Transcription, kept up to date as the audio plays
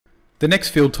The next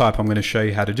field type I'm going to show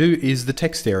you how to do is the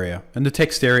text area. And the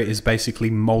text area is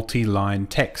basically multi-line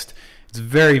text. It's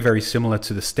very, very similar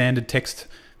to the standard text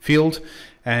field,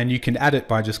 and you can add it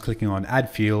by just clicking on add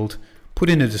field,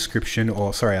 put in a description,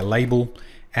 or sorry, a label,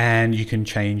 and you can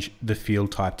change the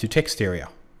field type to text area.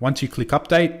 Once you click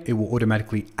update, it will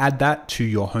automatically add that to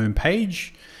your home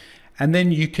page, and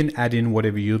then you can add in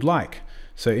whatever you'd like.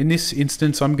 So in this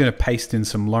instance, I'm going to paste in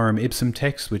some lorem ipsum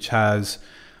text, which has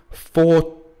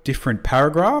 4 different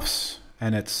paragraphs,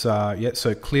 and it's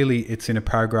so clearly it's in a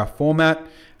paragraph format,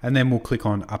 and then we'll click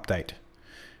on update.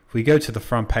 If we go to the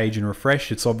front page and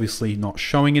refresh, it's obviously not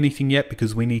showing anything yet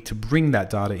because we need to bring that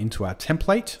data into our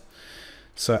template.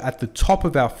 So at the top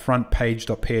of our front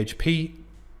page.php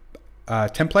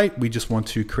template, we just want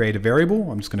to create a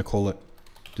variable. I'm just going to call it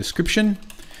description.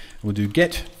 We'll do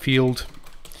get field,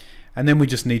 and then we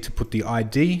just need to put the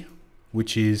ID,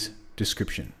 which is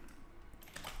description.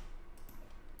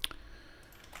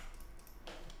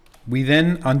 We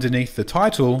then, underneath the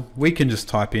title, we can just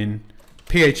type in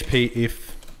PHP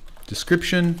if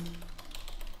description,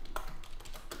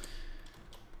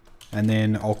 and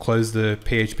then I'll close the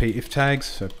PHP if tags,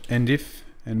 so end if,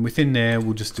 and within there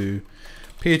we'll just do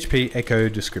PHP echo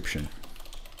description.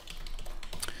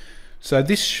 So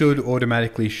this should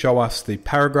automatically show us the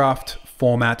paragraphed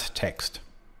format text.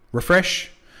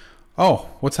 Refresh. Oh,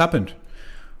 what's happened?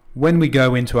 When we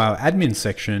go into our admin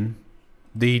section,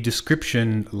 the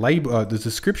description label, the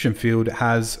description field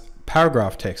has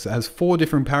paragraph text. It has 4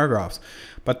 different paragraphs,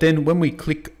 but then when we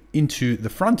click into the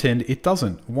front end, it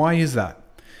doesn't. Why is that?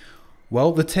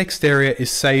 Well, the text area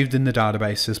is saved in the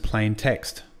database as plain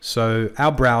text. So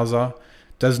our browser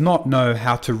does not know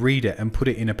how to read it and put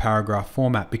it in a paragraph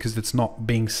format because it's not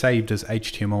being saved as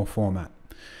HTML format.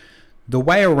 The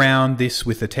way around this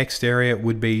with the text area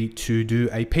would be to do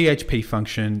a PHP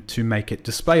function to make it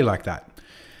display like that.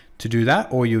 To do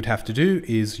that, all you would have to do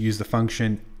is use the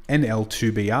function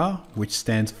NL2BR, which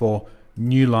stands for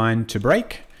new line to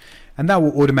break, and that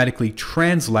will automatically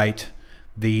translate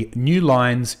the new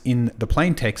lines in the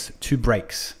plain text to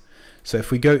breaks. So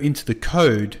if we go into the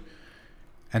code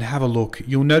and have a look,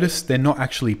 you'll notice they're not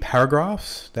actually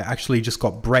paragraphs, they're actually just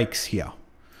got breaks here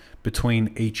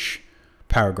between each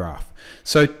paragraph.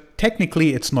 So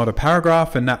technically it's not a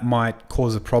paragraph, and that might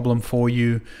cause a problem for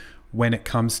you when it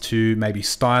comes to maybe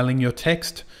styling your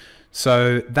text.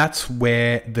 So that's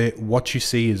where the what you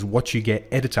see is what you get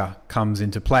editor comes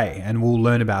into play, and we'll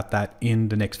learn about that in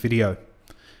the next video.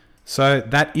 So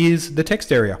that is the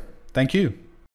text area. Thank you.